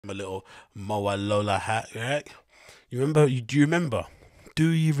My little Mowalola hat, right? You remember? Do you remember? Do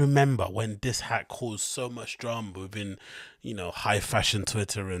you remember when this hat caused so much drama within, high fashion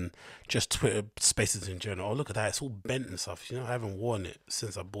Twitter and just Twitter spaces in general? Oh, look at that! It's all bent and stuff. I haven't worn it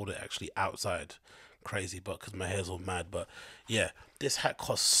since I bought it actually outside. Crazy, but because my hair's all mad. But yeah, this hat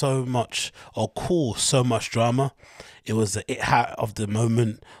cost so much or caused so much drama. It was the it hat of the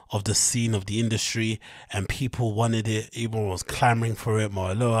moment, of the scene, of the industry, and people wanted it. Everyone was clamoring for it.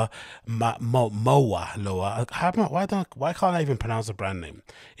 Mowalola. Why can't I even pronounce the brand name?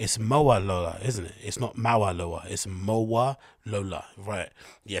 It's Mowalola, isn't it? It's not Mowalola. It's Mowalola. Right?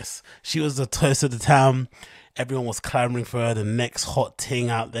 Yes, she was the toast of the town. Everyone was clamoring for her, the next hot thing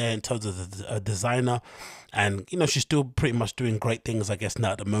out there in terms of the designer. And she's still pretty much doing great things, I guess,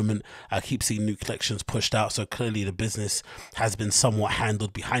 now at the moment. I keep seeing new collections pushed out, so clearly the business has been somewhat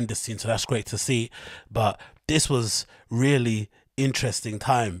handled behind the scenes, so that's great to see. But this was really interesting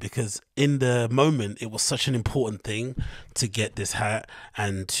time because in the moment it was such an important thing to get this hat,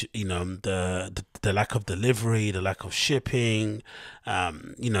 and the lack of delivery, the lack of shipping,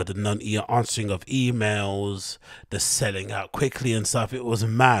 the non answering of emails, the selling out quickly and stuff. It was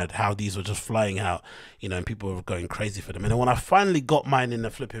mad how these were just flying out, and people were going crazy for them. And then when I finally got mine in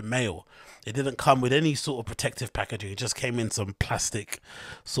the flipping mail, it didn't come with any sort of protective packaging. It just came in some plastic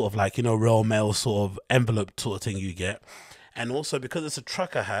sort of like, real mail sort of envelope sort of thing you get. And also because it's a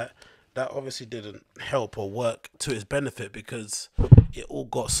trucker hat, that obviously didn't help or work to its benefit because it all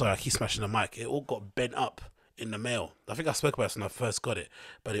got, sorry, I keep smashing the mic, it all got bent up in the mail. I think I spoke about this when I first got it,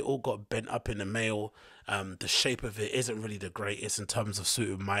 but it all got bent up in the mail. The shape of it isn't really the greatest in terms of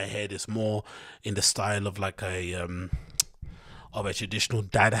suiting my head. It's more in the style of like a traditional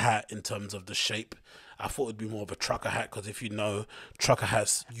dad hat in terms of the shape. I thought it'd be more of a trucker hat because if you know, trucker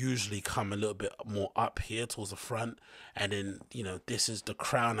hats usually come a little bit more up here towards the front, and then this is the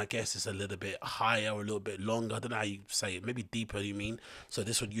crown. I guess it's a little bit higher or a little bit longer. I don't know how you say it. Maybe deeper. You mean? So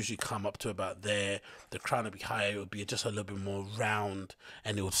this would usually come up to about there. The crown would be higher. It would be just a little bit more round,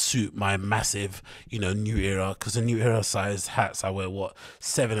 and it would suit my massive, new era. Because the new era size hats I wear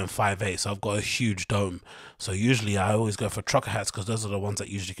 7 and 5/8. So I've got a huge dome. So usually I always go for trucker hats because those are the ones that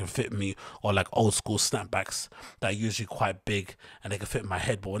usually can fit me, or like old school snapbacks that are usually quite big and they can fit my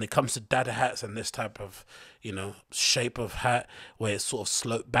head. But when it comes to dada hats and this type of shape of hat where it's sort of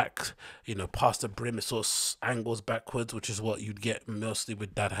sloped back, past the brim, it sort of angles backwards, which is what you'd get mostly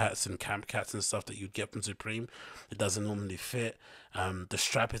with dad hats and camp cats and stuff that you'd get from Supreme. It doesn't normally fit. The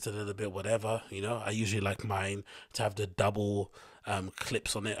strap is a little bit whatever. I usually like mine to have the double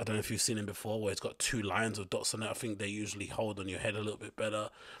clips on it. I don't know if you've seen it before, where it's got two lines of dots on it. I think they usually hold on your head a little bit better.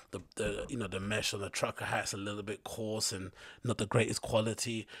 The mesh on the trucker hat's a little bit coarse and not the greatest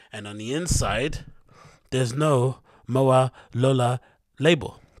quality. And on the inside, there's no Moa Lola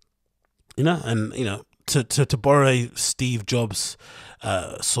label. And to borrow Steve Jobs'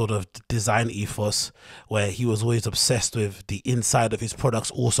 sort of design ethos, where he was always obsessed with the inside of his products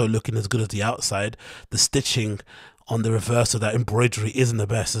also looking as good as the outside, the stitching on the reverse of that embroidery isn't the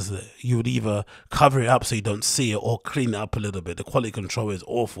best, is it? You would either cover it up so you don't see it or clean it up a little bit. The quality control is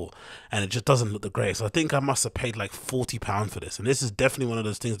awful and it just doesn't look the greatest. So I think I must have paid like £40 for this, and this is definitely one of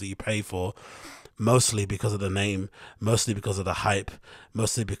those things that you pay for mostly because of the name, mostly because of the hype,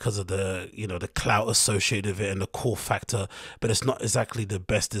 mostly because of the clout associated with it and the cool factor, but it's not exactly the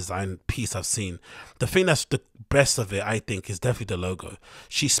best design piece I've seen. The thing that's the best of it, I think, is definitely the logo.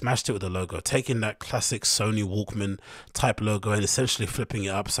 She smashed it with the logo, taking that classic Sony Walkman type logo and essentially flipping it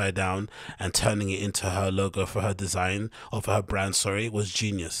upside down and turning it into her logo for her design, or for her brand, sorry, was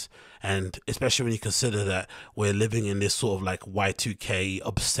genius. And especially when you consider that we're living in this sort of like Y2K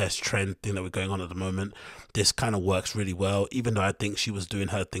obsessed trend thing that we're going on at the moment, this kind of works really well. Even though I think she was doing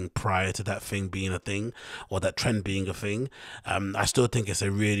her thing prior to that thing being a thing, or that trend being a thing, I still think it's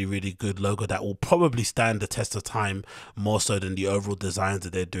a really, really good logo that will probably stand the test of time more so than the overall designs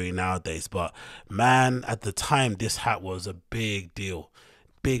that they're doing nowadays. But man, at the time, this hat was a big deal.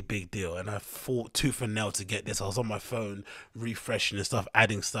 Big deal, and I fought tooth and nail to get this. I was on my phone refreshing and stuff,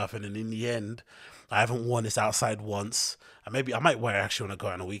 adding stuff, and then in the end I haven't worn this outside once. Maybe I might wear it actually when I go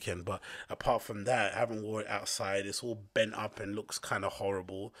out on a weekend, but apart from that I haven't worn it outside. It's all bent up and looks kind of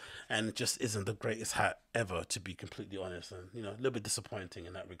horrible, and it just isn't the greatest hat ever, to be completely honest, and a little bit disappointing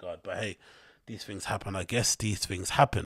in that regard. But hey, these things happen. I guess these things happen.